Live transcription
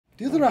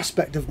The other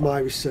aspect of my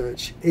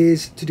research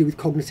is to do with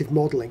cognitive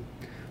modelling.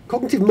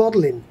 Cognitive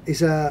modelling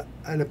is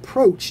an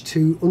approach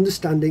to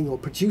understanding or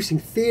producing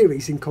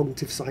theories in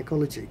cognitive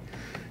psychology.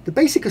 The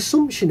basic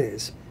assumption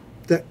is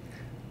that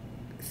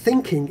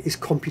thinking is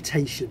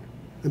computation,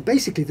 and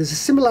basically there's a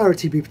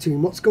similarity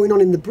between what's going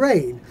on in the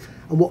brain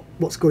and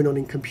what's going on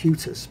in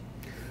computers.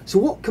 So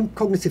what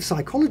cognitive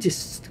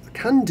psychologists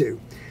can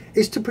do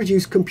is to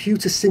produce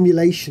computer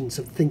simulations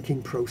of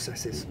thinking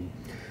processes.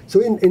 So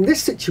in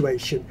this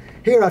situation,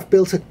 here I've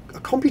built a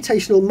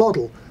computational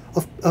model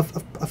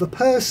of a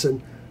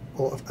person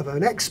or of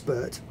an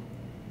expert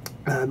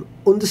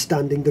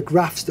understanding the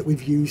graphs that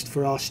we've used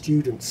for our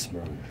students.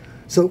 Right.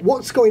 So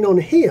what's going on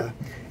here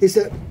is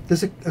that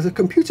there's a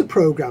computer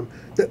program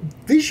that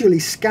visually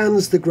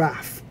scans the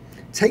graph,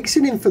 takes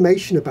in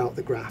information about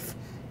the graph,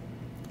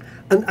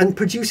 and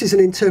produces an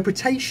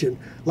interpretation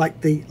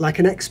like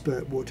an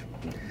expert would.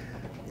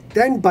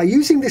 Then by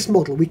using this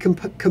model, we can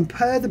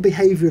compare the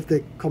behaviour of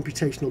the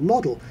computational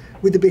model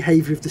with the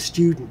behaviour of the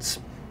students.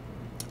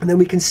 And then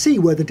we can see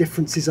where the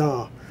differences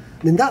are.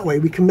 And in that way,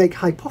 we can make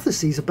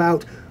hypotheses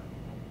about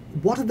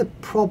what are the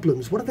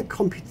problems, what are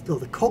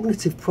the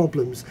cognitive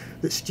problems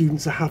that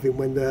students are having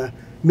when they're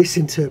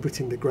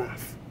misinterpreting the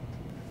graph.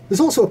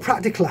 There's also a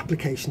practical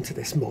application to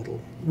this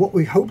model. What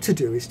we hope to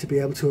do is to be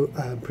able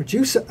to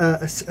produce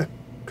a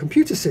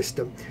computer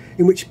system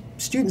in which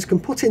students can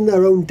put in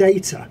their own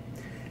data,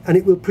 and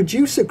it will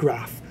produce a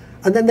graph,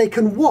 and then they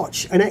can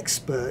watch an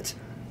expert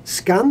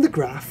scan the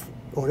graph,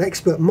 or an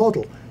expert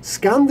model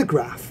scan the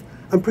graph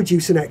and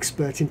produce an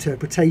expert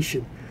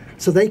interpretation.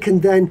 So they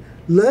can then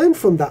learn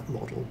from that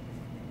model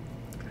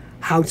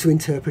how to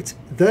interpret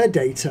their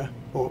data,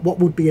 or what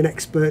would be an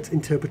expert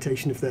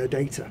interpretation of their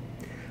data.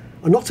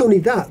 And not only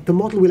that, the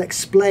model will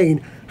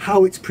explain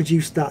how it's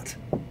produced that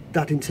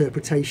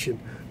interpretation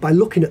by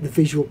looking at the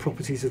visual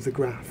properties of the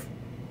graph.